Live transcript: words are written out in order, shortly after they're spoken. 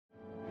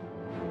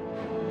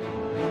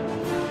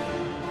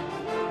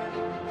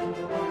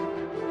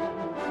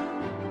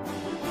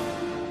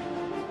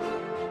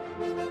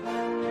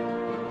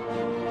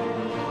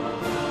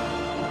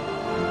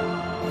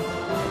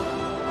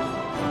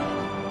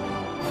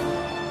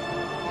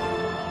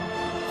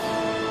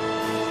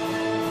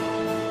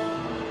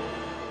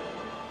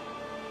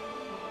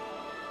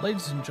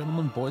Ladies and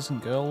gentlemen, boys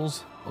and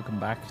girls, welcome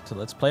back to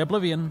Let's Play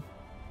Oblivion,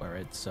 where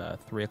it's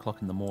 3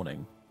 o'clock in the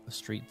morning. The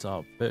streets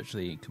are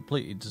virtually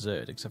completely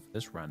deserted, except for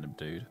this random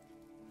dude.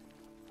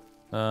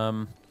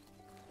 The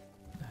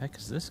heck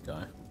is this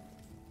guy?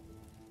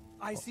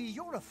 I see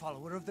you're a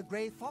follower of the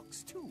Grey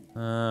Fox, too.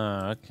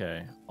 Ah,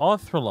 okay.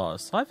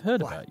 Arthralos, I've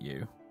heard about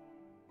you.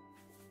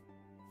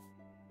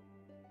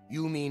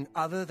 You mean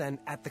other than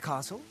at the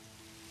castle?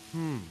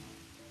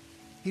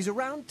 He's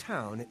around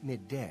town at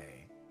midday.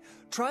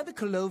 Try the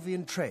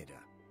Colovian Trader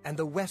and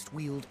the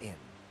Westweald Inn.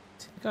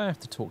 Is he the guy I have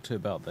to talk to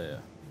about the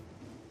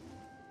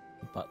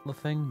butler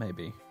thing?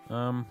 Maybe.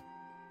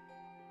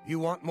 You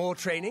want more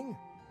training?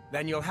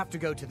 Then you'll have to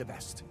go to the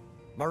best.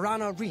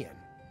 Marana Rian,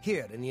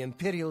 here in the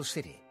Imperial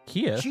City.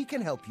 Here? She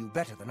can help you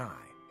better than I.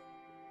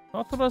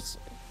 Arthralos,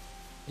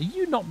 are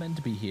you not meant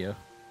to be here?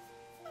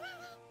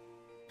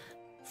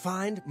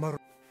 Find Mar...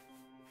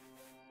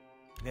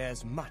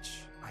 There's much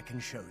I can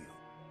show you.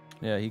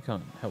 Yeah, he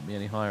can't help me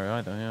any higher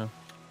either, yeah.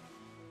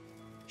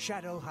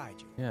 Shadow hide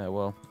you. Yeah,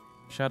 well,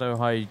 shadow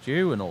hide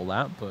you and all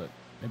that, but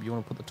maybe you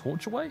want to put the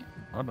torch away?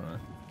 I don't know.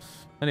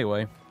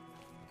 Anyway.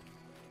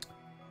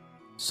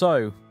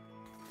 So,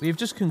 we've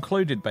just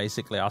concluded,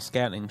 basically, our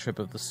scouting trip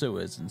of the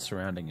sewers and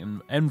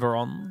surrounding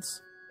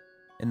environs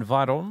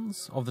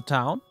of the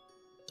town.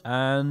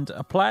 And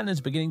a plan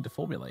is beginning to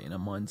formulate in our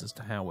minds as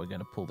to how we're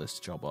going to pull this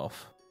job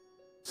off.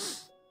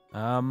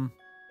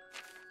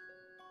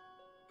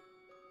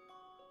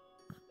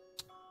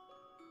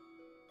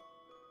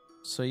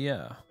 So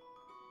yeah.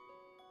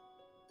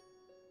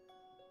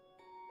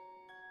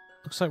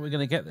 Looks like we're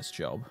going to get this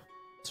job,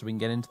 so we can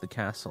get into the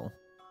castle.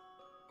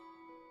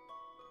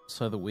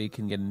 So that we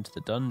can get into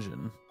the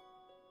dungeon,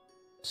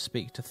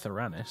 speak to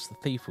Theranis, the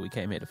thief we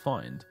came here to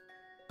find.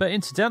 But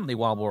incidentally,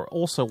 while we're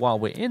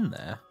in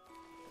there,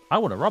 I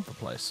want to rob the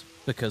place,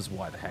 because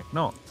why the heck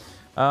not?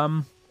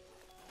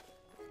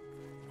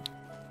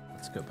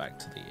 Let's go back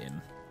to the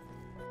inn.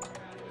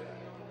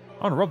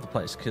 I want to rob the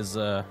place, because...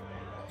 of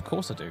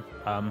course I do,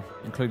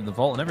 including the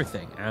vault and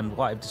everything. And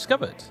what I've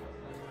discovered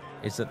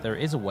is that there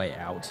is a way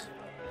out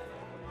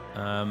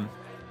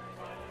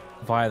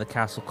via the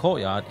castle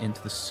courtyard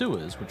into the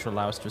sewers, which will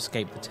allow us to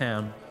escape the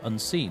town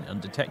unseen,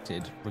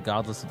 undetected,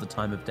 regardless of the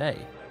time of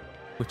day,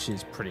 which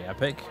is pretty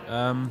epic.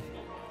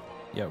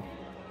 Yo.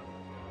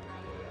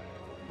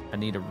 I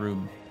need a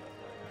room.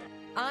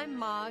 I'm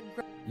Mog.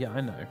 Yeah,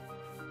 I know.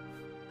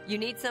 You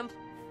need some?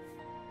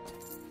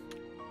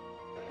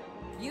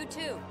 You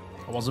too.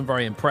 I wasn't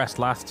very impressed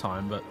last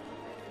time, but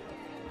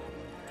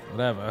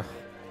whatever.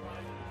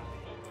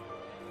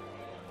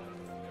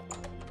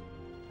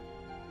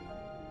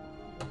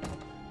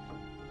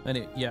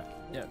 Anyway, yeah,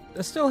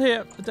 they're still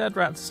here. The dead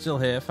rats are still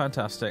here.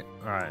 Fantastic.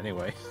 All right,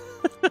 anyway.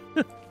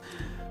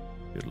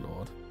 Good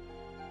lord.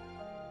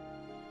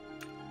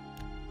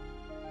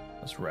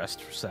 Let's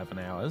rest for 7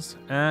 hours.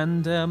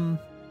 And,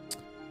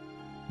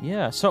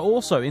 yeah, so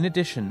also, in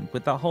addition,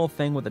 with that whole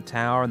thing with the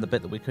tower and the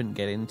bit that we couldn't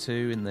get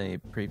into in the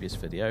previous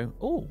video...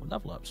 Oh,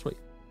 level up, sweet.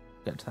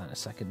 Get to that in a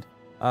second.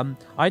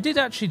 I did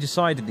actually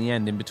decide in the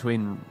end, in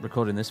between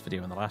recording this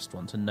video and the last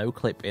one, to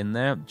no-clip in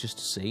there, just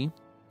to see.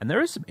 And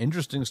there is some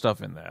interesting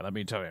stuff in there, let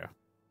me tell you.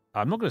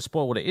 I'm not going to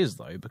spoil what it is,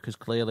 though, because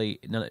clearly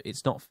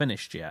it's not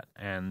finished yet,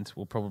 and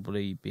will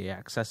probably be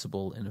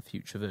accessible in a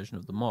future version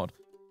of the mod.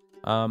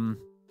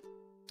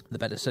 The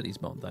Better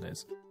Cities mod, that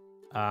is.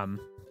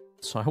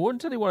 So I won't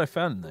tell you what I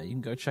found in there. You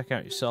can go check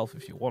out yourself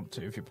if you want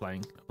to, if you're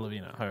playing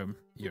Oblivion at home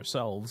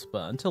yourselves.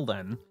 But until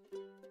then,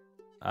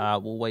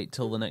 we'll wait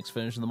till the next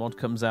version of the mod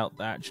comes out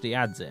that actually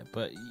adds it.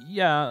 But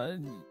yeah,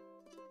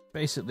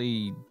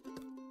 basically,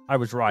 I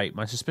was right.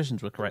 My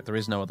suspicions were correct. There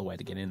is no other way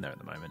to get in there at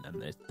the moment,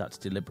 and that's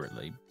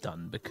deliberately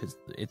done because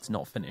it's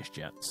not finished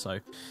yet. So,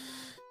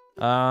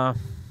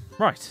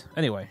 right.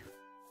 Anyway,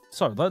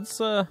 so let's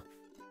have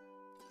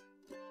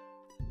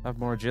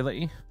more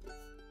agility.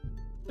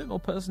 A bit more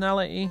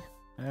personality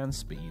and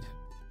speed.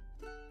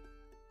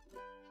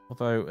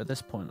 Although, at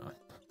this point, I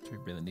do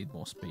really need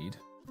more speed.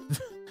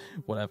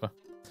 Whatever.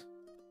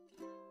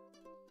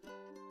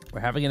 We're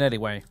having it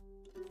anyway.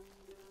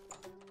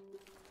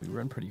 We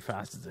run pretty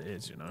fast as it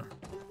is, you know.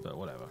 But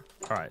whatever.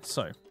 Alright,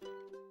 so.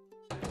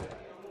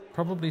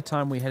 Probably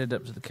time we headed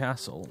up to the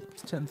castle.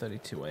 It's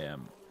 10:32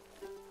 AM.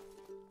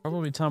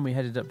 Probably time we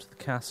headed up to the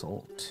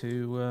castle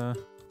to,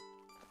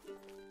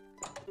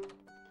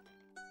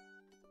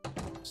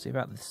 see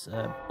about this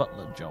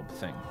butler job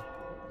thing.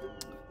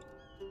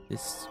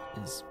 This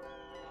is...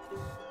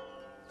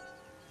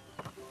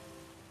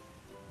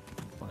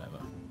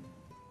 whatever.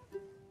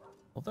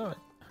 Although,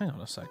 hang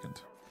on a second.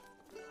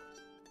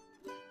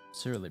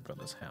 Cyrodiil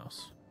Brothers'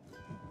 house.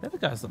 They're the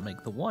guys that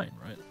make the wine,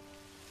 right?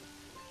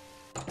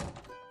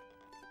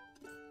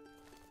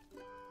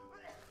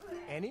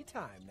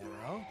 Anytime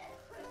now.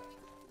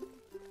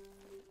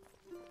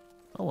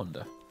 I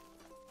wonder.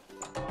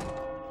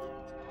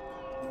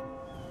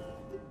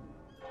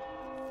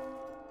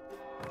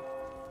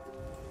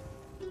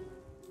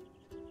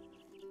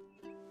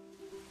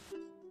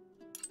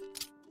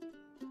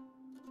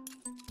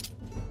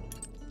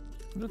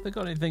 Wonder if they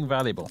got anything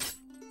valuable.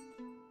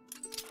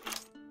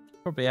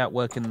 Probably out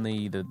working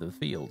the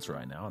fields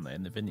right now, aren't they,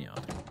 in the vineyard?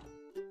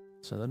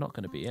 So they're not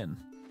going to be in.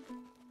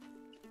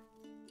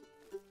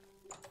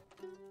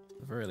 At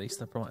the very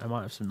least, I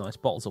might have some nice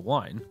bottles of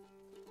wine,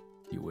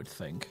 you would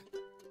think.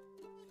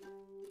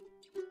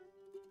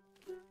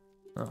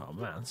 Oh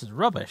man, this is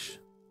rubbish.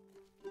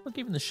 Look,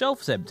 even the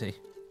shelf's empty.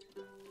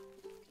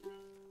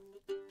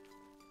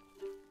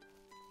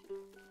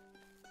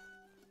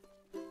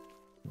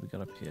 We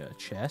got up here a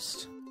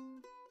chest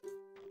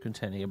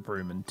containing a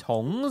broom and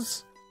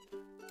tongs.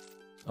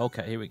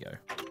 Okay, here we go.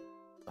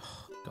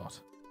 Oh god.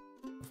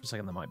 For a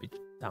second that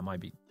might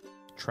be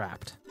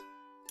trapped.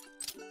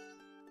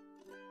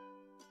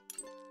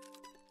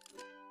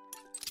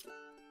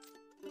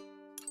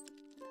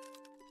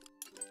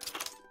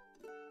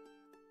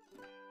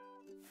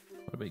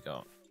 What do we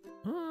got?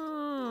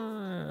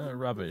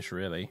 Rubbish,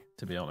 really,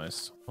 to be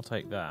honest. I'll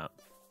take that.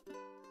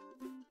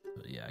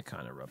 But yeah,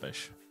 kind of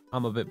rubbish.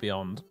 I'm a bit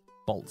beyond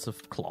bolts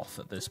of cloth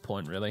at this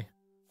point, really.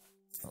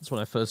 That's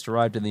when I first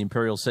arrived in the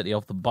Imperial City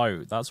off the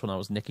boat. That's when I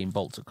was nicking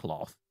bolts of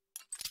cloth.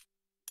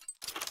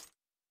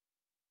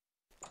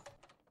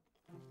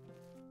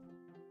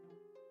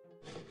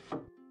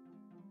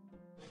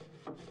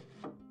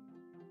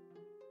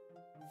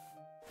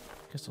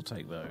 Guess I'll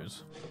take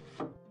those.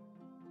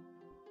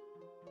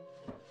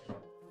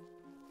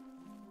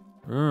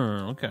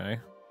 Okay.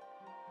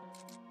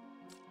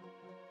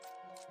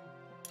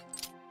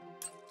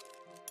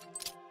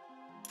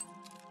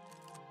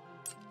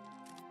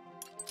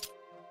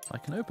 I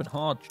can open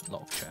hard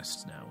lock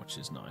chests now, which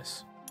is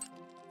nice.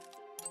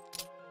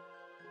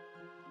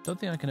 Don't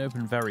think I can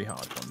open very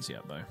hard ones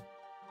yet, though.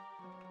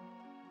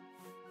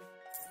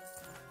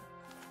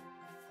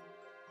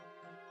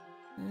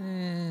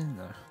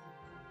 No.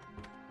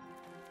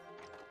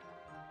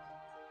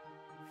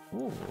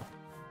 Ooh.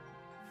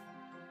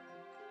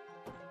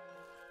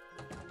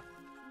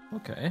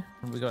 Okay,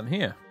 what have we got in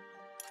here?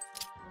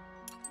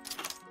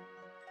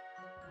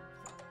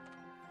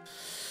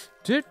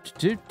 Do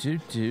do do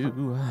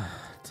do.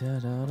 Da,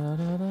 da, da,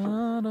 da,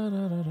 da, da,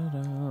 da, da,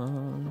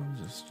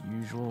 da. Just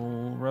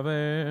usual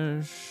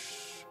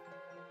rubbish.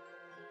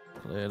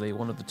 Clearly,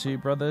 one of the two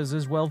brothers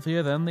is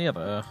wealthier than the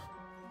other.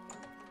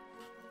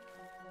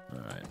 All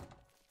right.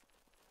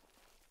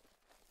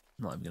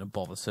 Not even gonna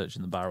bother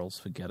searching the barrels.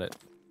 Forget it.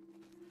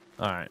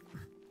 All right.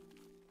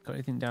 Got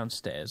anything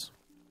downstairs?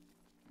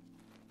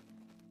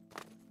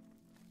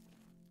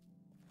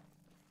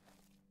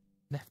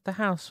 Left the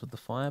house with the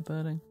fire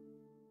burning.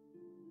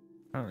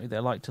 Apparently they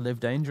like to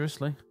live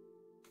dangerously.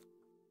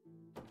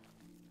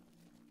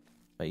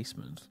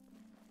 Basement.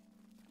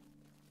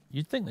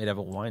 You'd think they'd have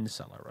a wine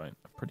cellar, right?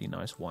 A pretty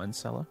nice wine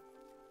cellar.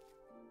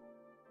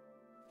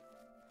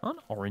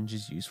 Aren't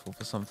oranges useful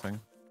for something?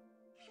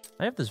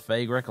 I have this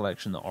vague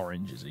recollection that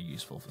oranges are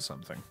useful for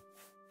something.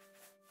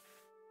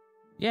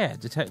 Yeah,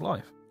 detect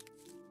life.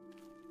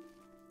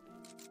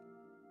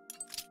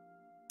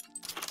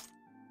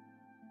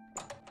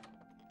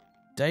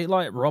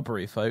 Daylight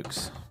robbery,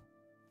 folks.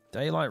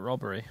 Daylight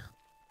robbery.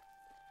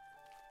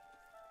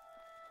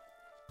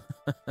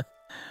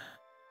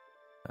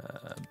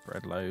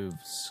 Bread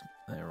loaves.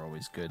 They're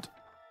always good.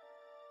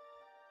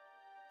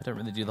 I don't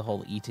really do the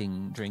whole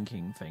eating,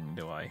 drinking thing,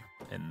 do I?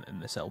 In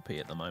this LP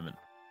at the moment.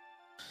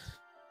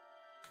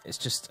 It's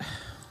just...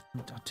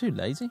 I'm too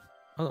lazy.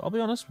 I'll be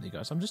honest with you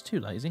guys. I'm just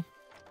too lazy.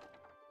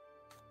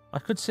 I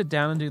could sit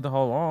down and do the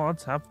whole, oh,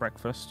 let's have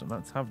breakfast and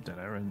let's have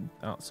dinner and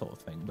that sort of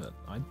thing, but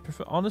I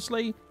prefer,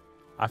 honestly,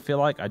 I feel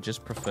like I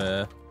just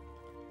prefer,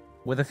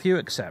 with a few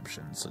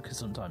exceptions, because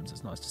sometimes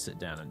it's nice to sit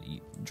down and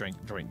eat,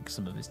 drink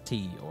some of this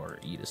tea or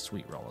eat a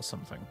sweet roll or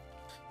something.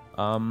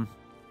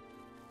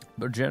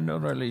 But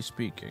generally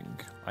speaking,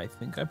 I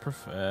think I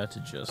prefer to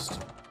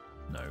just,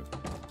 no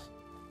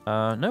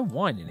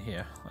wine in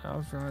here.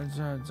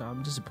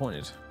 I'm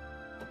disappointed.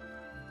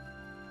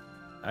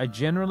 I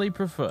generally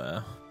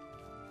prefer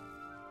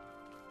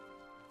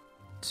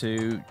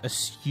to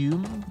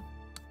assume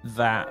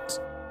that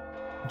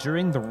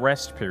during the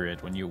rest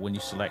period, when you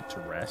select to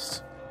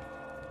rest,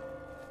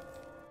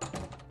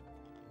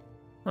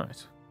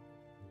 right,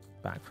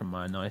 back from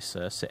my nice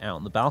sit out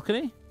on the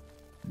balcony.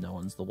 No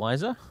one's the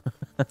wiser.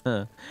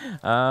 Right.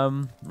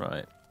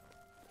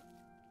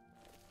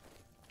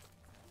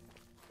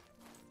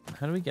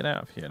 How do we get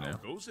out of here now? How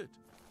goes it?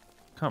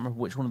 Can't remember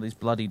which one of these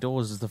bloody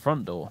doors is the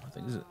front door. I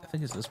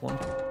think it's this one.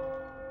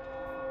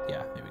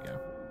 Yeah, here we go.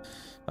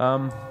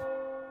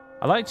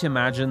 I like to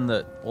imagine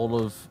that all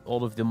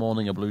of the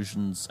morning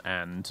ablutions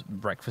and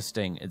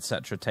breakfasting,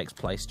 etc., takes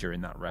place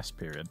during that rest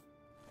period.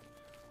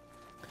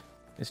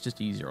 It's just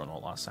easier on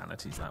all our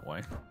sanities that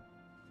way.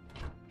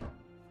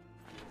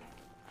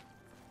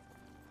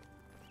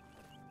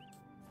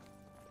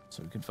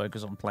 So we can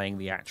focus on playing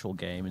the actual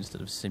game instead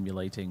of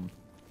simulating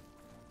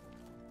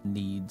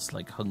needs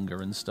like hunger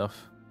and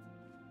stuff.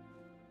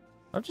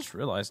 I've just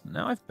realized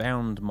now I've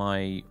bound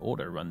my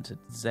auto run to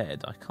Z,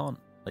 I can't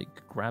like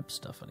grab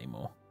stuff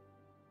anymore.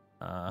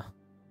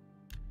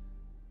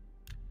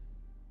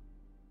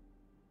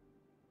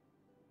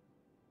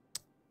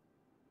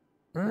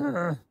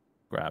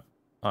 Grab.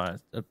 Oh,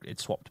 it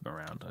swapped him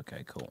around.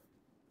 Okay, cool.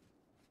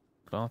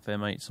 Get off there,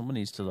 mate. Someone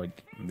needs to,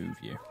 like, move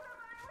you.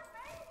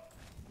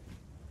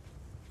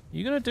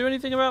 You gonna do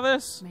anything about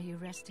this? May you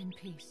rest in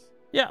peace.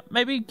 Yeah,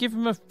 maybe give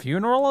him a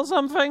funeral or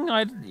something?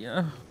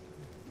 Yeah.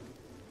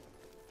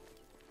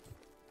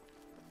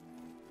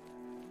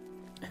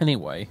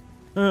 Anyway.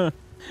 Let's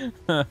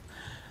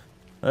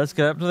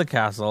get up to the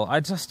castle. I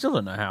just still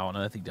don't know how on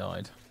earth he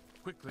died.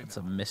 It's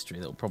a mystery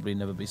that will probably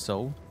never be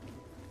solved.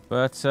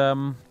 But,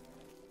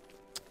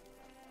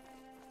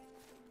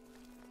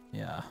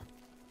 yeah.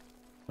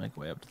 Make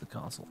our way up to the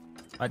castle.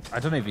 I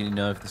don't even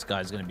know if this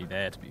guy's going to be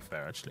there, to be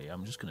fair, actually.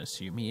 I'm just going to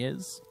assume he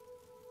is.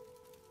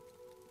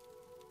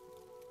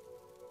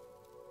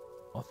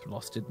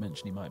 Othlos did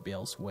mention he might be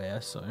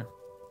elsewhere, so...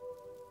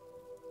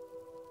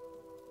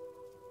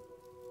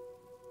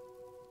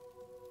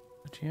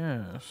 But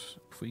yes,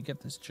 if we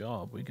get this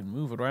job, we can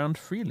move around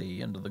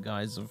freely under the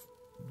guise of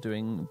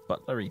doing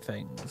butlery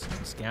things.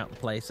 And scout the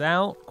place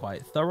out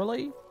quite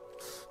thoroughly,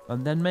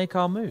 and then make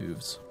our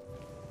moves.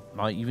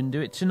 Might even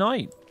do it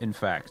tonight, in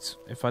fact,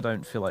 if I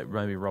don't feel like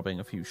maybe robbing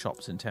a few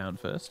shops in town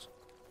first.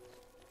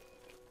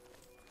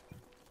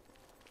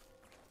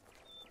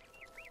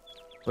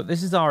 But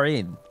this is our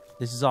inn.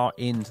 This is our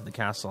inn to the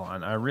castle,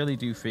 and I really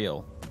do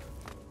feel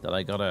that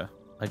I gotta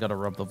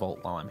rob the vault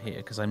while I'm here,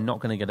 because I'm not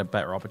gonna get a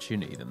better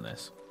opportunity than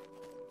this.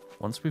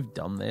 Once we've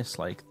done this,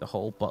 like, the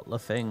whole butler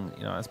thing,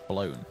 you know, that's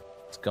blown.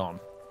 It's gone.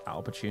 That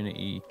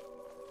opportunity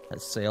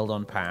has sailed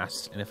on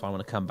past, and if I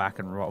want to come back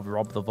and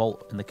rob the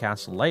vault in the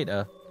castle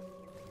later,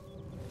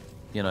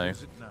 you know,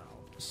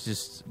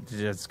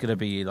 it's gonna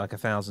be like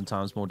 1,000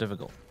 times more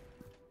difficult.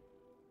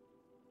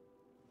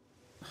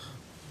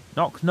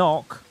 Knock,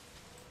 knock.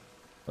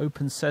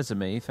 Open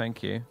sesame,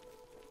 thank you.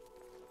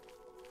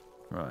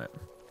 Right.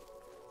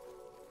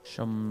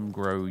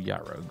 Shumgro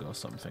Yarog or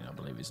something, I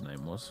believe his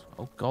name was.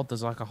 Oh god,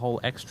 there's like a whole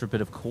extra bit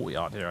of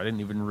courtyard here. I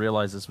didn't even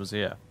realize this was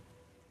here.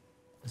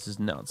 This is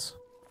nuts.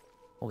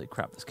 Holy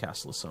crap, this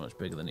castle is so much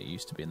bigger than it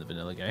used to be in the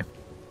vanilla game.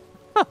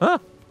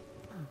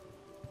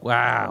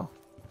 Wow.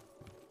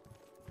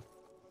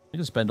 You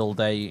can spend all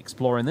day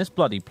exploring this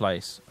bloody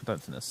place. I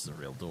don't think this is a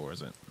real door,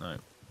 is it? No.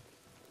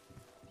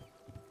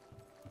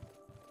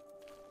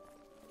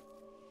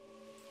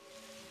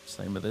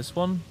 Same with this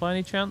one, by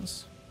any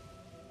chance?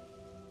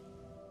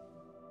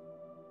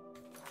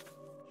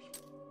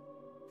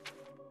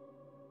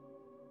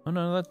 Oh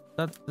no,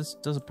 this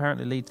does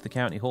apparently lead to the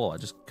county hall. I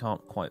just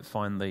can't quite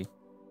find the...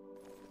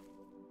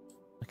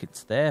 Like,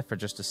 it's there for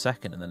just a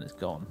second and then it's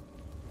gone.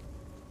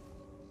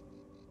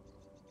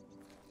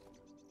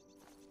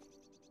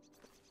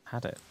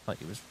 Had it.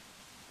 Like, it was...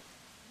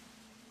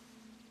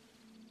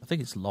 I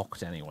think it's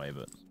locked anyway,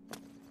 but...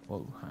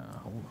 Whoa,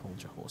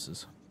 hold your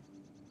horses.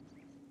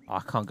 I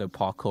can't go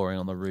parkouring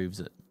on the roofs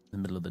at the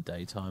middle of the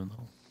daytime,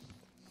 though.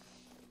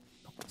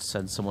 I'll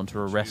send someone to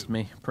arrest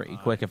me pretty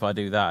quick if I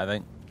do that, I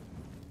think.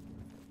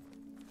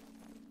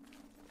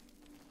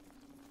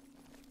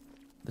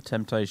 The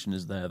temptation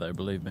is there, though,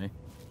 believe me.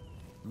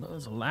 Look,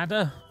 there's a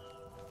ladder.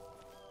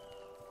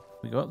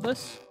 We go up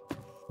this?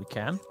 We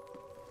can.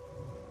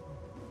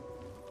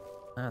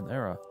 Man,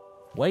 there are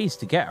ways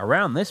to get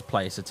around this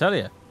place, I tell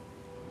you.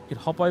 You could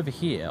hop over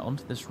here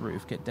onto this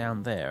roof, get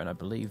down there, and I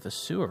believe the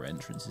sewer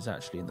entrance is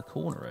actually in the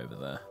corner over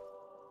there.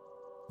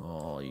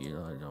 Oh, you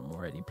know, I'm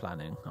already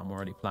planning. I'm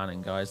already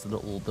planning, guys. The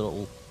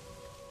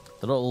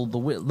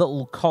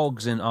little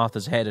cogs in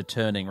Arthur's head are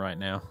turning right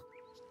now.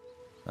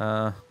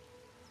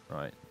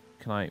 Right.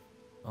 Can I...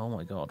 Oh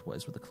my god, what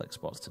is with the click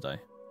spots today?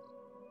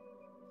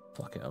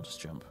 Fuck it, I'll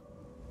just jump.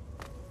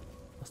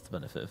 That's the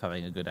benefit of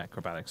having a good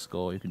acrobatic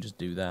score. You can just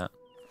do that.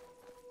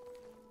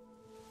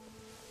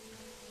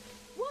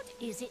 What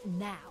is it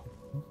now?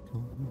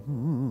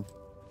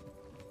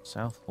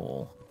 South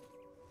Hall.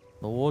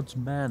 Lord's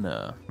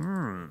Manor.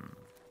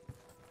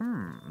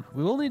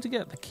 We will need to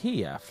get the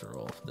key, after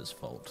all, for this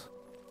vault.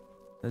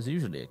 There's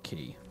usually a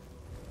key.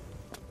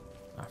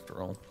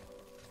 After all.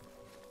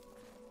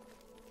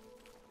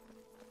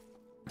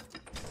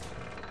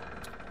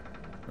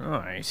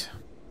 Right.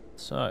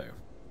 So.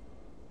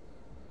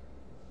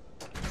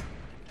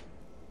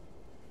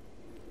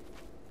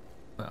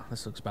 Well,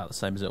 this looks about the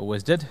same as it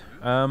always did.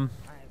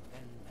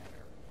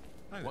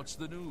 What's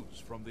the news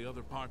from the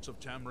other parts of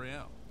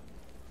Tamriel?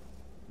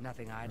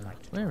 Nothing I'd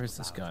like to. Where is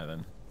this guy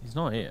then? He's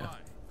not here.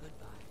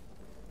 Goodbye.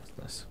 What's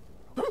this?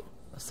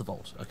 That's the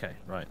vault. Okay,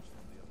 right.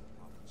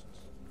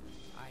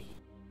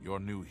 You're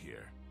new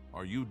here,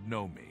 or you'd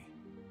know me.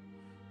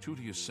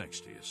 Tutius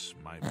Sextius,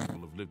 my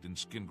people have lived in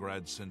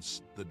Skingrad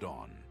since the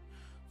dawn.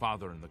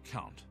 Father and the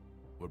Count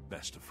were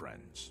best of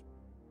friends.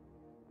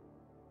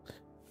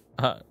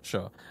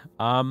 Sure.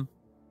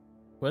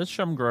 Where's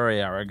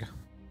Shumgro?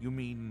 You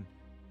mean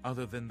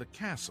other than the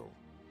castle?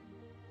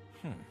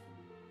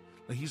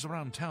 He's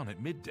around town at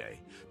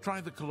midday.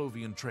 Try the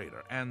Colovian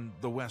Trader and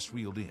the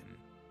Westfield Inn.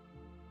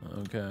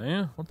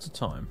 Okay, what's the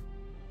time?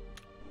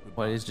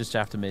 Well, it's just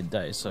after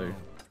midday, so...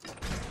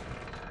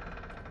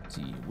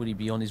 Would he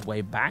be on his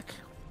way back?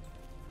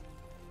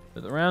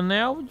 But around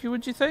now, would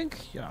you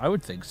think? Yeah, I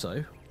would think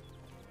so.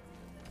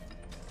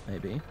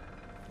 maybe.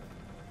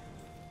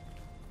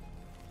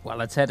 Well,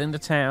 let's head into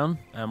town,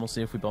 and we'll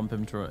see if we bump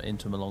into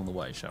him along the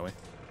way, shall we?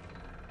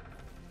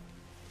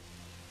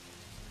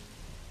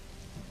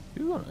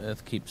 Who on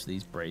earth keeps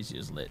these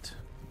braziers lit?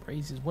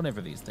 Braziers,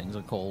 whatever these things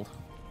are called.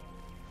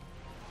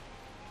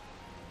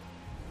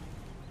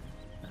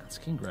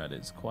 Skingrad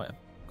is quite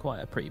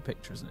a pretty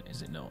picture, isn't it?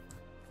 Is it not?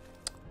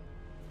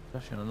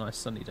 Especially on a nice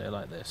sunny day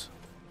like this.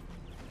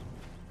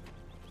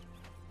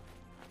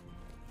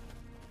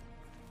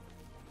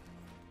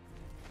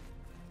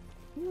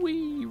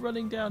 Whee!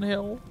 Running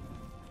downhill.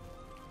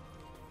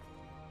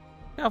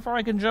 How far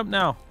I can jump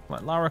now?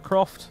 Like Lara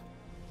Croft.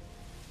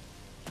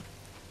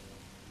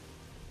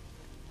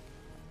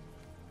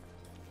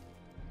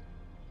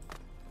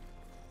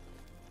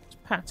 Is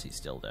Patsy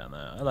still down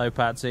there? Hello,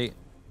 Patsy.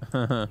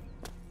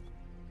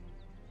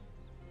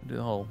 Do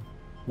the whole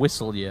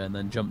whistle you and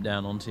then jump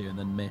down onto you and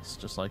then miss,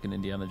 just like in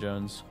Indiana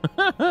Jones.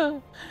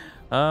 Where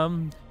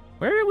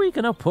are we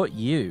gonna put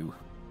you?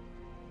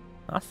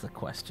 That's the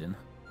question.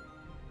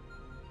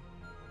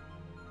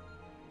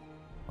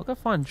 I'll go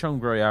find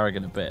Chongro Yarrig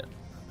in a bit.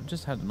 I've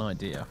just had an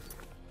idea.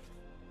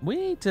 We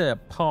need to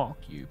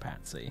park you,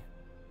 Patsy,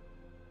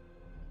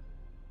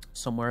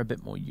 somewhere a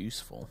bit more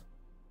useful.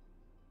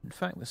 In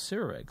fact, the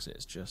sewer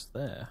exit's just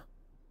there.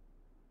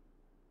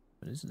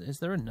 But is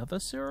there another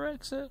sewer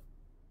exit?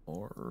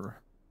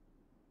 Or...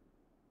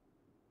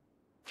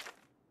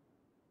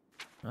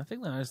 I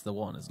think that is the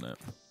one, isn't it?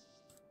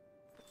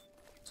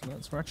 So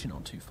we're actually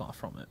not too far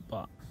from it,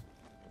 but...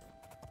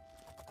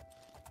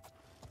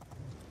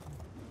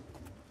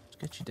 Let's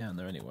get you down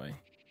there anyway.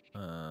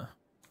 Right,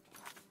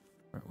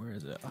 where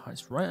is it? Oh,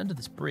 it's right under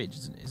this bridge,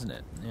 isn't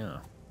it? Yeah.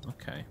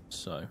 Okay,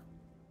 so...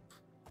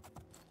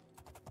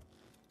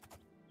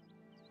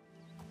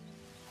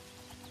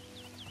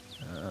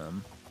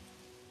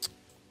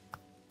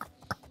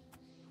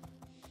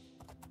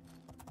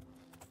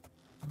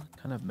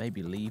 kind of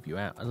maybe leave you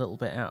out a little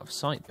bit out of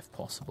sight if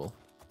possible.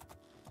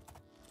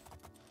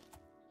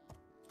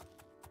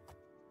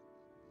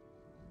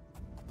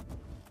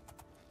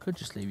 Could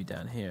just leave you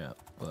down here,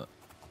 but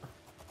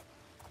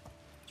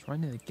it's right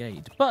near the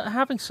gate. But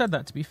having said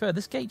that, to be fair,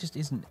 this gate just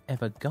isn't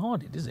ever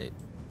guarded, is it?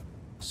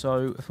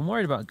 So if I'm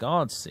worried about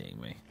guards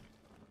seeing me,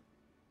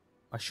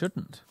 I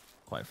shouldn't,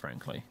 quite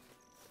frankly.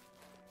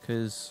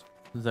 Because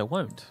they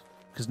won't.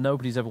 Because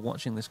nobody's ever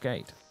watching this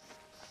gate.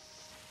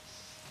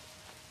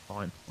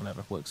 Fine,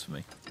 whatever, works for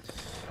me.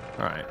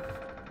 Alright.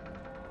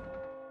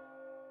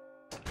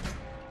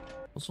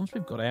 Well, once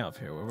we've got out of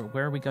here,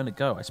 where are we going to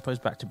go? I suppose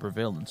back to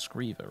Breville and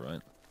Screever,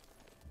 right?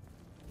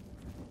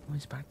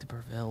 Always back to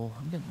Breville.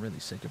 I'm getting really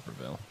sick of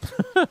Breville.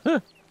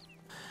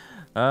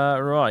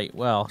 Right,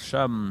 well,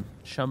 Shum,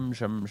 Grow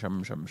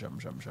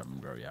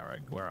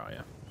Yarrig, where are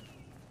you?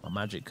 My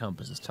magic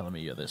compass is telling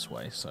me you're this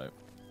way, so...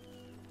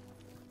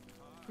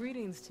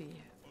 Greetings to you.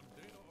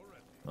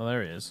 Oh,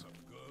 there he is.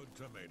 Good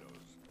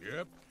tomatoes.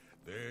 Yep,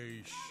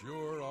 they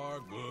sure are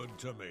good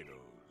tomatoes.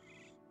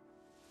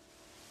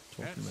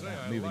 Talking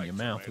without moving your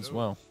mouth as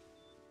well.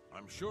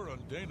 I'm sure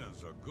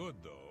Undena's are good,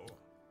 though.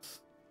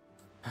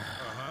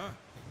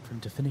 For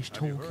him to finish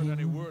talking. Have you heard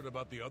any word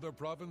about the other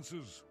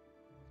provinces?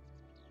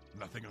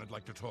 Nothing I'd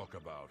like to talk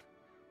about.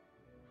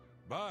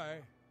 Bye.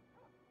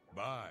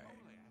 Bye.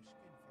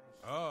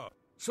 Oh,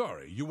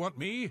 sorry, you want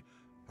me?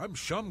 I'm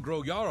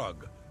Shumgro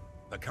Yarrig,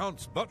 the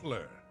Count's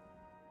butler.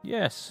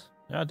 Yes,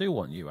 I do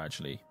want you,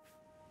 actually.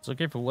 It's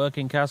okay for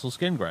working Castle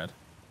Skingrad.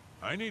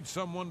 I need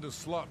someone to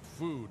slot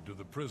food to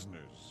the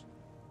prisoners.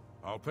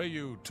 I'll pay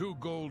you 2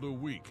 gold a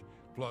week,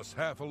 plus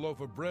half a loaf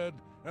of bread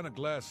and a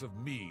glass of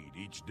mead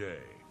each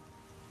day.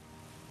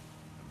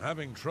 I'm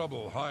having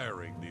trouble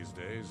hiring these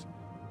days,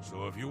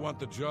 so if you want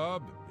the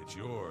job, it's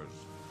yours.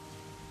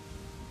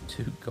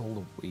 2 gold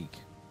a week.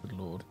 Good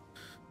lord.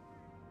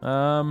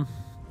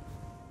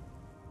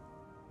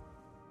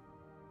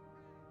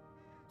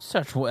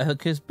 Such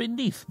work is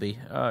beneath me.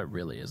 It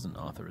really isn't,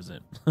 Arthur, is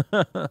it?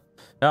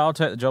 I'll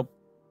take the job.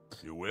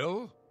 You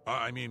will?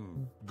 I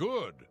mean,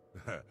 good.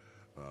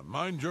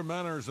 Mind your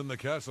manners in the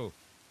castle.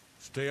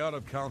 Stay out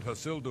of Count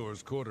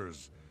Hasildur's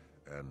quarters,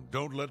 and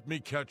don't let me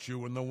catch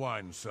you in the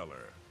wine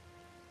cellar.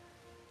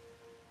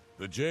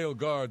 The jail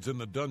guards in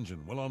the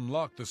dungeon will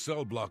unlock the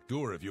cell block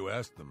door if you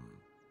ask them.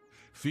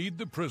 Feed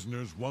the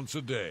prisoners once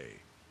a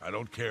day. I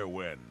don't care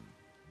when.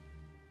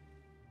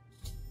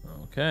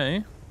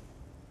 Okay.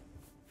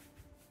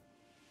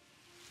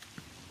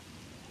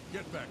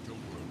 Get back to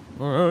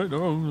work.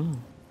 Alright.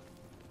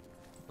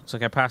 Looks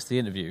like I passed the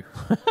interview.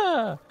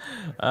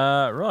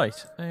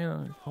 Right. Hey,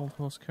 old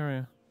horse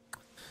courier.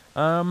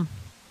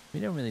 We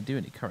don't really do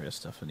any courier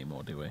stuff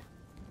anymore, do we?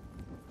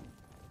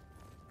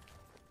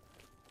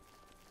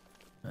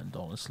 And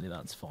honestly,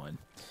 that's fine.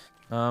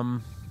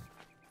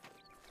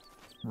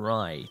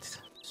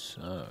 Right.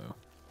 So...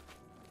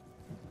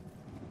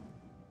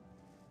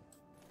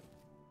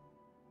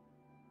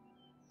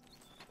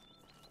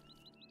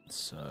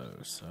 So.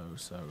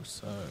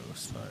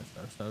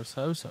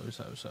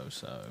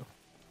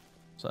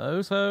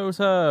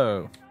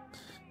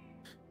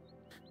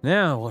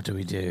 Now, what do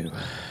we do?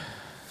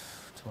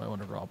 Do I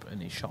want to rob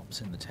any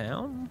shops in the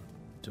town?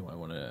 Do I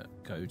want to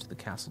go to the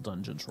castle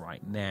dungeons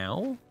right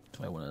now?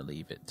 Do I want to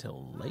leave it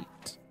till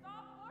late?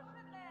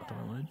 What do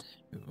I want to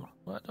do?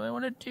 What do I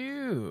want to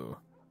do?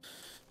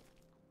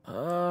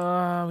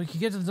 We could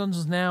get to the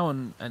dungeons now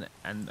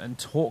and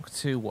talk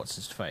to what's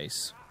his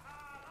face.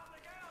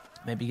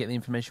 Maybe get the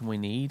information we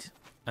need,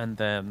 and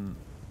then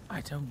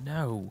I don't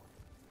know.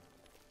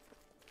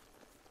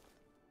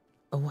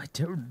 Oh, I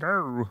don't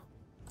know.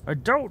 I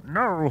don't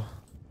know.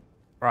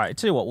 Right,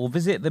 tell you what, we'll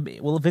visit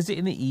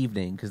in the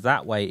evening, because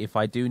that way, if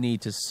I do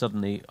need to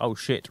suddenly, oh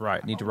shit,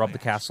 right, need to rob the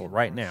castle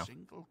right now.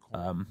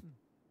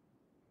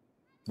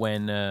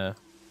 When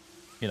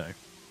you know,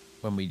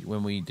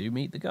 when we do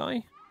meet the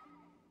guy,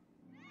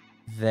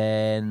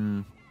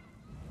 then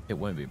it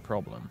won't be a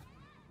problem,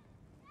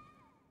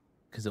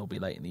 because it'll be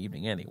late in the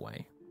evening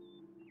anyway.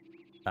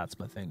 That's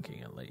my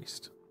thinking, at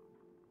least.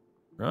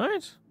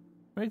 Right?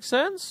 Makes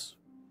sense?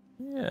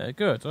 Yeah,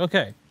 good.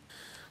 Okay.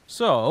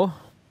 So,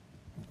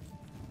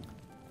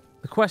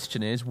 the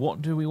question is,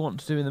 what do we want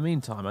to do in the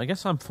meantime? I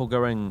guess I'm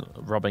foregoing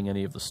robbing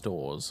any of the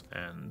stores,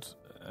 and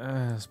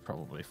it's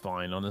probably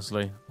fine,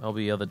 honestly. There'll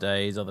be other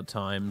days, other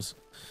times.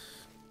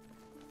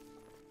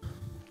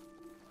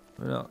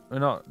 We're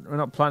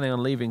not planning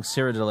on leaving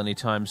Cyrodiil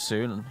anytime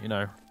soon. You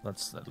know,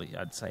 that's at least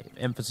I'd say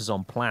emphasis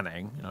on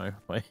planning. You know,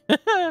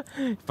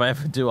 if I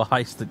ever do a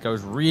heist that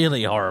goes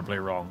really horribly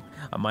wrong,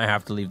 I might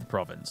have to leave the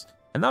province,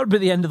 and that would be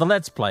the end of the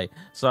Let's Play.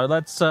 So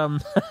let's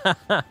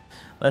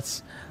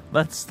let's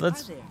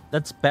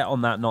bet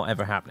on that not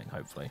ever happening.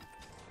 Hopefully.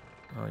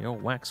 Oh, you're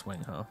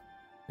Waxwing, huh?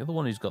 You're the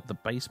one who's got the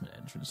basement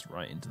entrance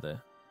right into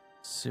the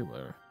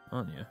sewer,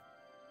 aren't you?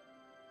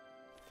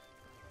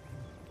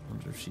 I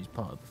wonder if she's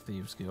part of the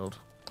Thieves Guild.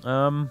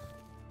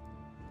 Tutius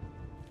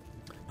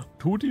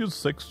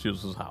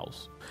Sextius'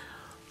 house.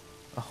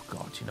 Oh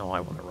god, you know I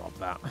want to rob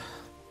that.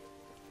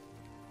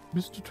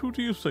 Mr.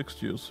 Tutius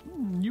Sextius,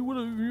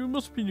 you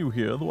must be new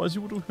here, otherwise you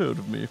would have heard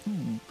of me.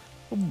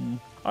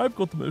 I've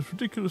got the most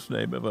ridiculous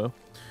name ever.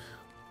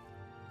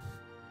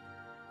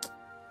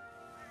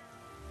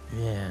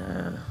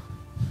 Yeah.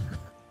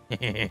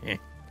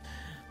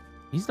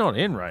 He's not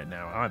in right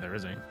now either,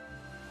 is he?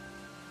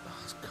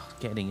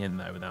 Getting in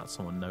there without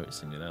someone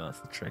noticing, you know, that's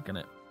the trick, isn't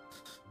it?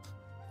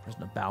 There's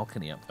no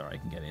balcony up there I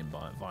can get in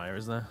via,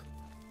 is there?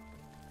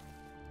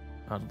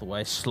 Out of the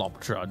way, Slop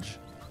Drudge.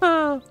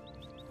 I'm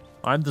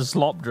the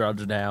Slop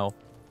Drudge now.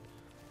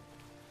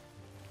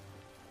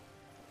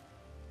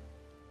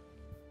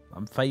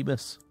 I'm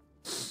famous.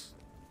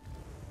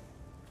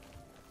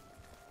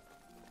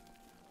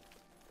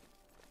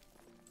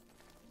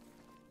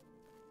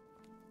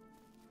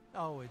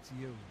 Oh, it's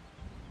you.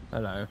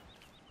 Hello.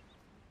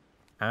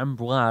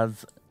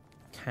 Ambroise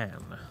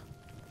Can.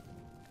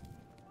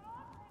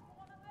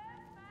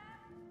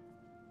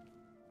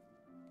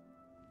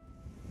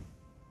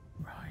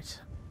 Right.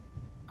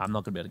 I'm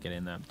not going to be able to get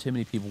in there. Too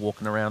many people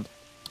walking around.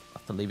 I'll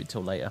have to leave it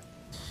till later.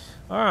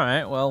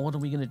 Alright, well, what are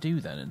we going to do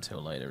then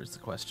until later is the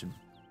question.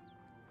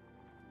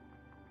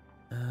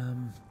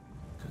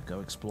 Could go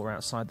explore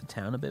outside the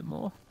town a bit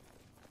more.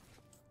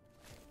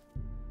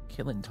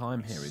 Killing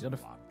time here. We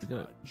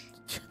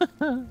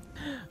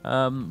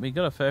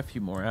got a fair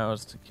few more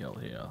hours to kill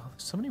here.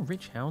 So many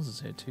rich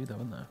houses here too, though,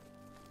 isn't there?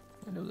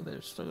 Hey, look at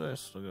this. Look at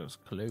this.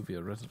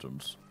 Calovia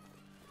residence.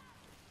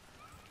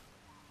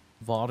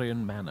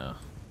 Varian Manor.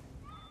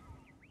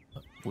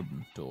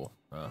 Wooden door.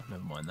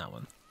 Never mind that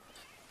one.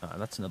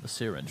 That's another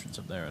sewer entrance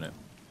up there, isn't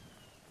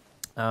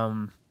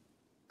it?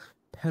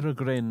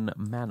 Peregrine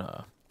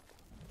Manor.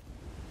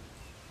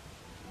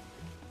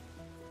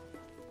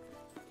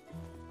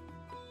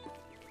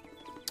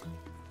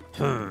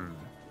 Do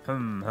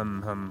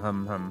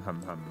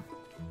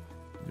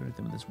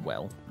anything with this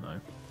well? No.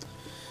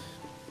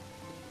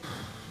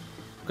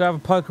 Go have a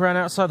poke around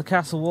outside the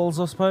castle walls,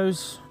 I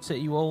suppose.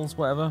 City walls,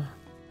 whatever.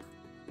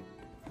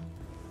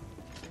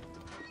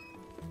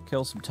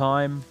 Kill some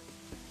time.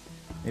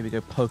 Maybe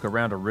go poke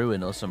around a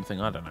ruin or something,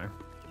 I don't know.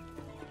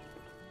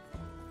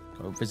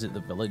 Go visit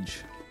the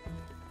village.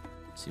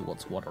 See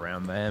what's what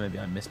around there. Maybe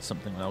I missed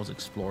something when I was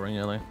exploring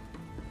earlier.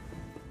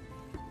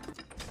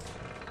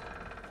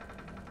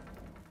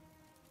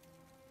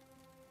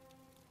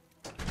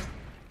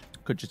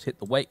 Could just hit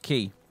the wait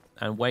key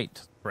and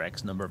wait for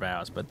X number of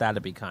hours, but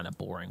that'd be kind of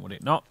boring, would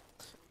it not?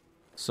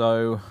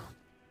 So,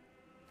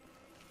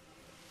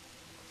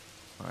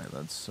 alright,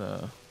 that's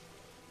a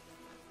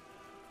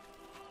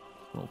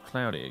little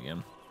cloudy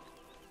again.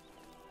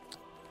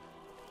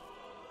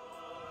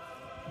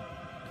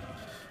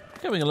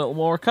 Getting a little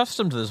more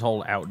accustomed to this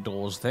whole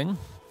outdoors thing.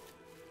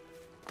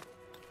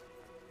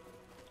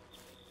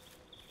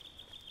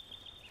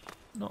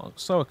 Not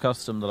so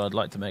accustomed that I'd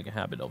like to make a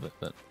habit of it,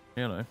 but,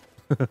 you know.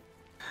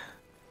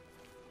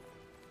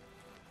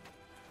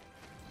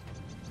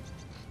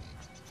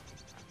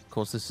 Of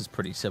course, this is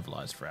pretty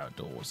civilized for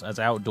outdoors, as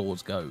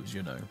outdoors goes,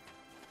 you know.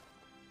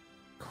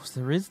 Of course,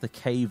 there is the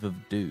Cave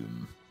of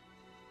Doom.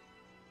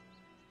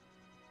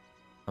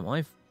 Am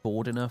I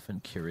bored enough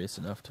and curious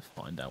enough to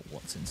find out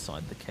what's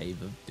inside the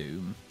Cave of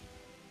Doom?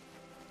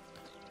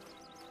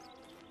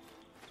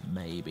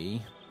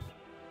 Maybe.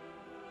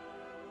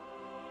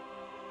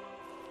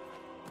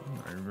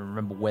 I don't even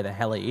remember where the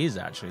hell it is,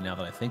 actually, now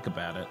that I think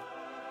about it.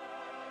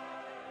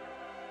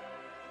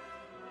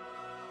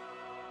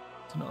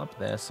 It's not up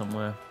there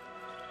somewhere.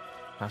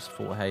 Past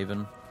Fort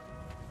Haven.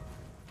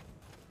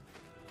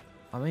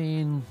 I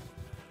mean...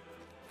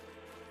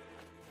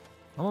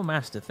 I'm a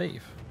master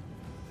thief.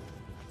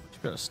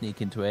 Should be able to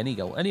sneak into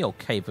any old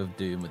cave of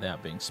doom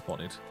without being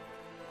spotted.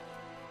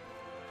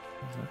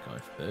 Where's that guy?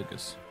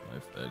 Fergus. No,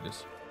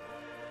 Fergus.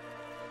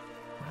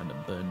 Random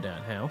burned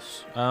down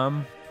house.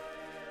 I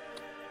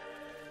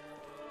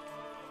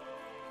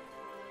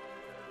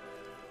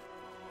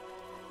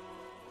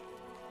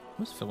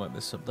must feel like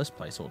this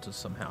place ought to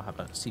somehow have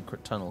a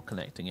secret tunnel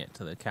connecting it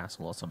to the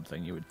castle or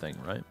something, you would think,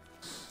 right?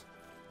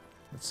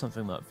 That's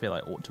something that I feel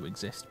like ought to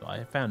exist, but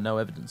I found no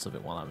evidence of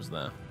it while I was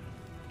there.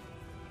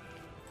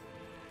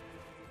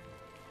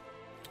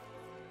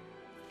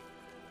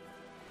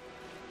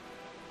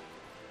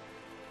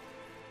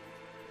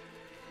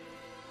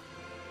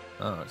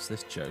 Oh, it's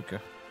this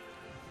joker.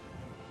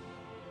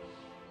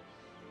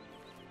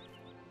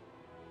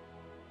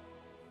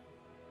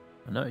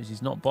 I notice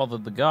he's not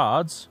bothered the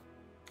guards.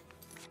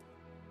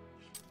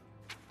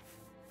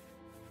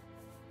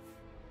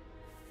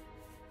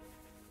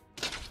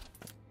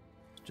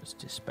 Just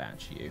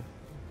dispatch you.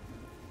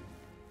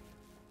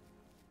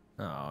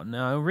 Oh,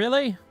 no,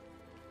 really?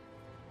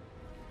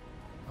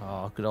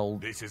 Oh, good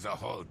old... This is a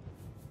hold.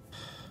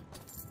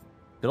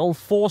 Good old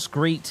force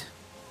greet.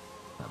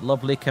 That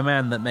lovely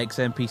command that makes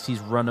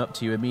NPCs run up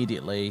to you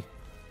immediately.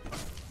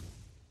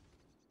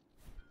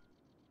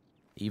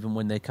 Even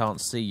when they can't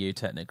see you,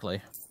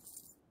 technically.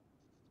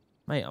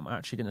 Mate, I'm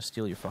actually going to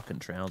steal your fucking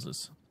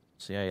trousers.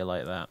 See how you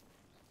like that.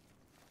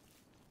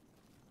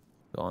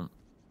 Go on.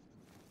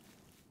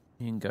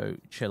 You can go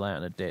chill out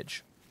in a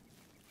ditch.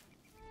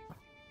 I'm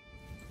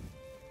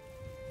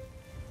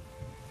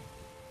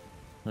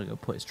going to go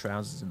put his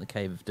trousers in the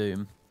Cave of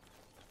Doom.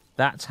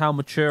 That's how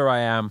mature I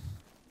am.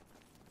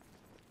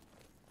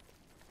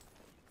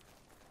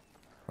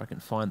 If I can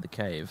find the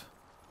cave.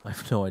 I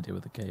have no idea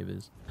where the cave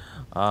is.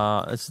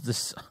 It's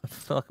this. I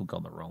feel like I've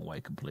gone the wrong way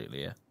completely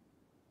here.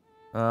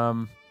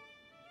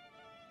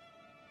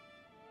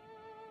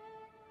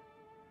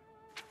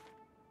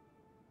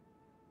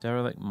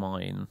 Derelict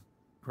Mine.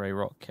 Grey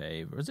Rock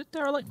Cave. Or is it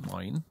Derelict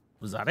Mine?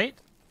 Was that it?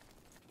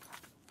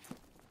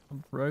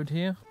 Road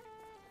here?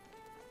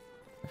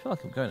 I feel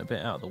like I'm going a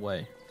bit out of the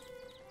way.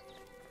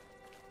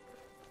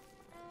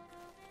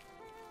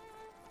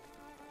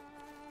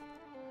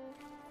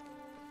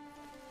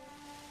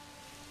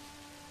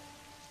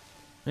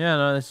 Yeah,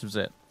 no, this was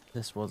it.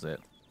 This was it.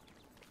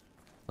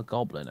 A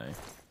goblin, eh?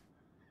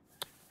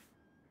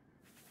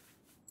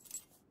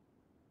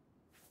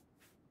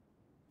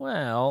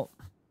 Well,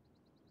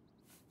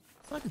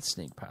 I could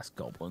sneak past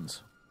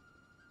goblins.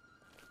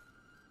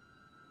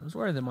 I was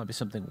worried there might be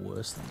something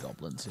worse than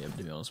goblins here,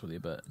 to be honest with you,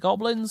 but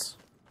goblins,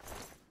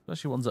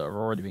 especially ones that have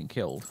already been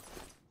killed,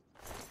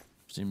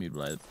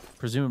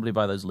 presumably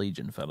by those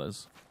Legion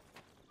fellas.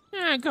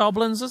 Yeah,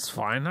 goblins, that's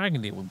fine. I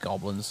can deal with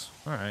goblins.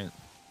 All right.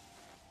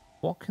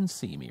 What can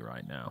see me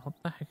right now? What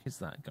the heck is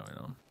that going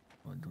on?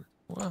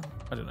 Well,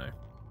 I don't know.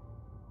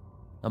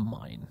 A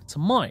mine. It's a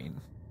mine.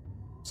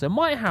 So it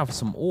might have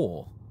some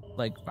ore.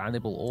 Like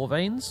valuable ore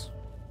veins.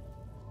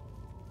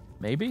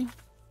 Maybe?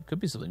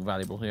 Could be something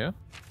valuable here.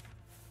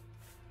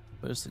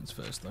 First things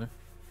first, though.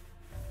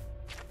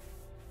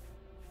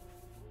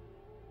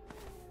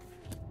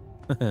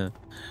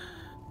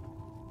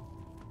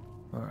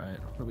 Alright,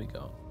 what do we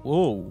got?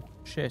 Whoa!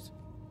 Shit.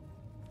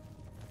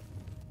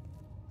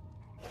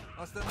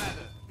 What's the matter?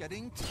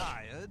 Getting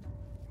tired?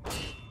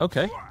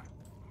 Okay.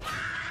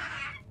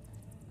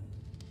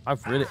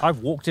 I've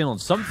walked in on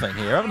something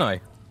here, haven't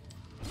I?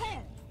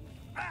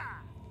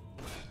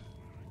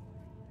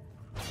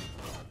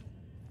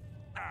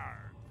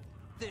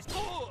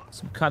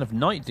 Some kind of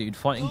knight dude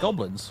fighting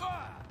goblins.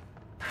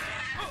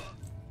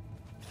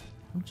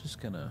 I'm just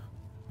gonna...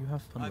 You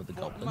have fun with the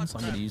goblins.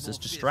 I'm gonna use this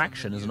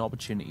distraction as an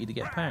opportunity to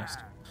get past.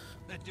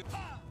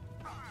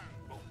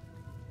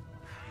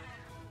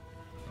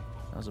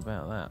 How's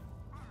about that?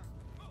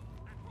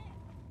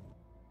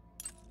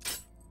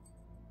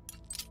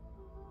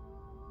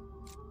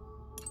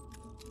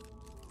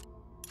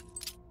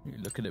 You're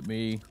looking at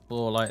me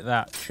all like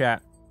that,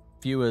 chat.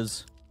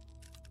 Viewers.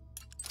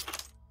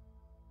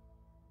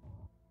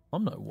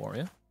 I'm no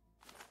warrior.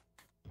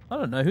 I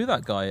don't know who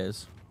that guy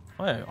is.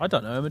 I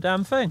don't know him a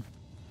damn thing.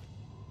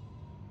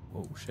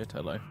 Oh shit,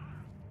 hello.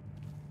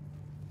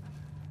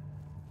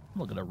 I'm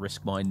not going to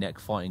risk my neck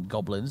fighting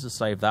goblins to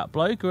save that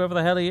bloke. Whoever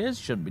the hell he is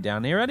shouldn't be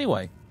down here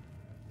anyway.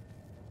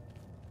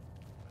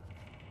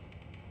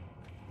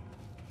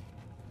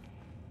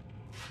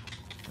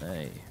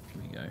 Hey,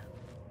 here we go.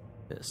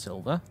 Bit of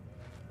silver.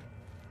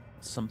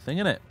 Something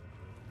in it.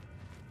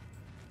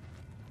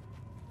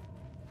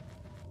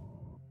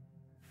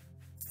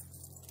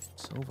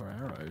 Silver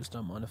arrows,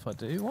 don't mind if I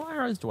do. What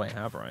arrows do I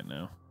have right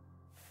now?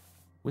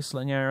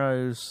 Whistling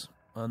arrows,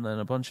 and then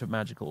a bunch of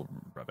magical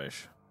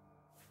rubbish.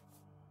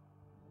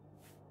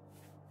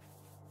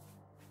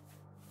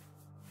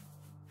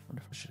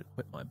 wonder if I should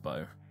equip my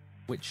bow,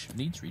 which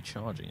needs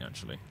recharging,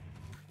 actually.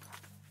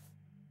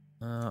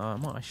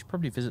 I should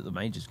probably visit the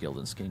Mages Guild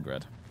in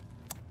Skingrad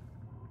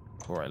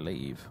before I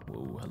leave.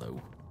 Whoa, hello.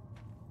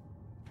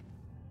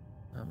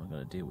 How am I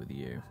going to deal with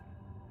you?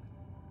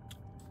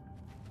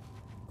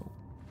 Oh,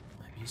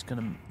 maybe he's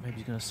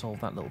gonna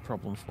solve that little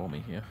problem for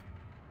me here.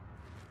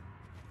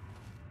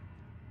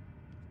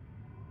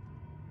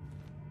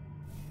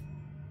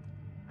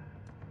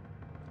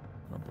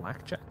 Want to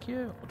blackjack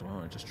you, or do I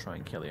want to just try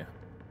and kill you?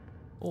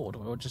 Or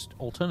do I just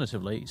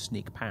alternatively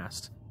sneak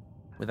past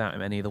without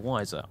him any the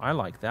wiser? I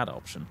like that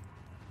option.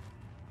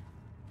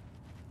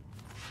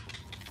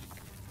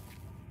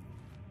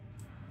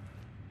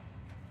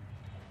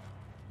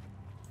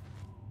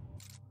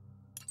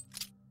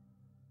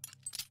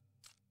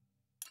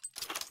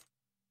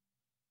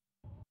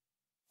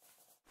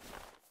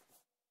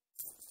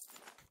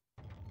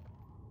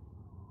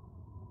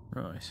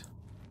 Right.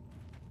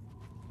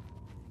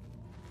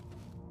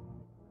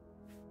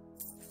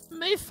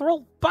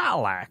 Mithril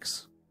battle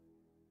axe?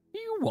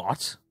 You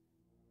what?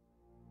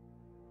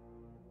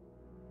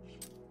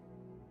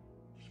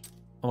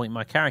 I mean,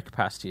 my carry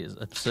capacity is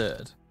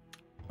absurd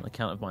on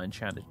account of my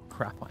enchanted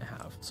crap I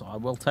have, so I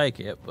will take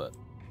it, but...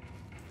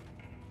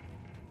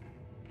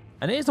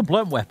 And it is a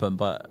blunt weapon,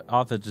 but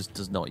Arthur just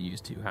does not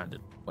use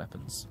two-handed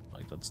weapons.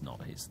 Like, that's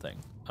not his thing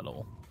at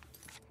all.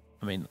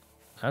 I mean,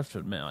 I have to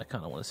admit, I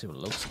kind of want to see what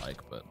it looks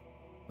like, but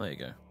there you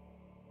go.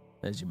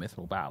 There's your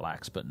mithril battle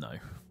axe, but no.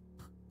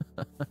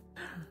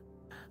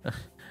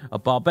 A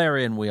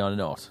barbarian we are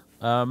not.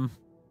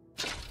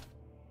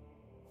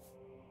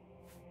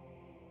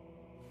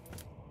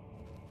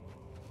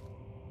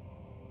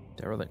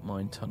 Derelict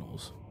mine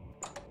tunnels.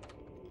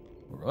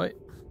 Alright.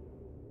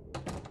 I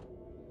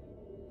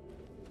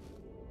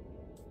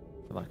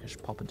feel like I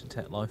should pop into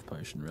Tet Life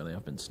Potion, really.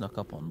 I've been snuck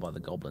up on by the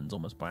goblins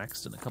almost by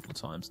accident a couple of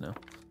times now.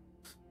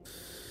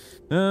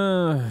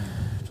 Alright,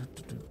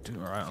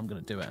 I'm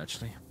going to do it,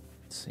 actually.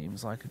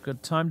 Seems like a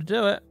good time to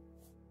do it.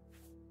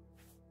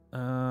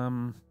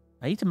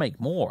 I need to make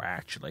more,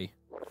 actually.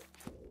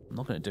 I'm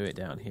not going to do it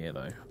down here,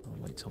 though. I'll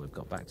wait till we've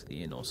got back to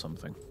the inn or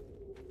something.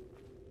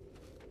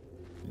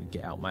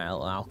 Get out my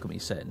alchemy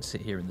set and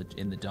sit here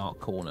in the dark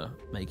corner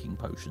making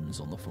potions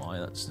on the fly.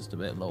 That's just a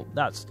bit low.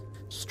 That's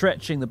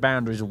stretching the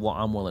boundaries of what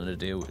I'm willing to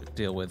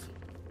deal with.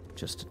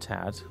 Just a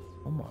tad.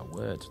 Oh my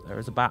word. There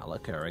is a battle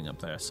occurring up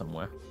there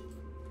somewhere.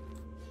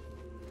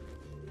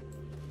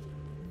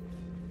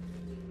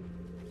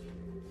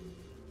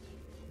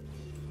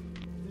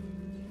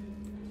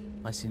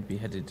 I seem to be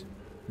headed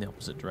in the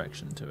opposite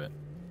direction to it.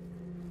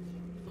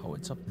 Oh,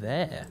 it's up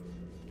there.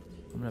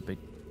 I'm in a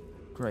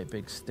great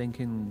big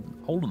stinking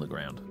hole in the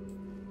ground.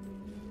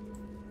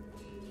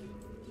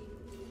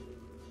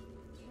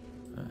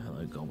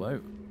 Hello,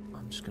 Gobbo.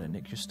 I'm just going to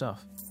nick your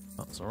stuff.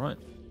 That's alright.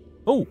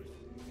 Oh!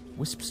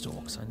 Wisp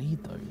stalks. I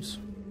need those.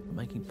 I'm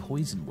making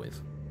poison with.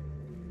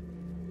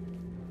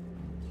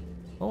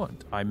 Oh,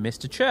 I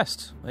missed a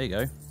chest. There you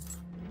go.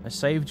 I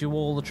saved you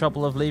all the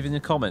trouble of leaving a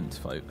comment,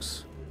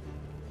 folks.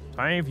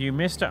 Dave, you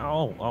missed it.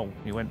 Oh,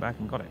 you went back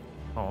and got it.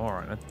 Oh,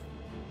 alright then.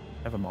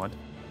 Never mind.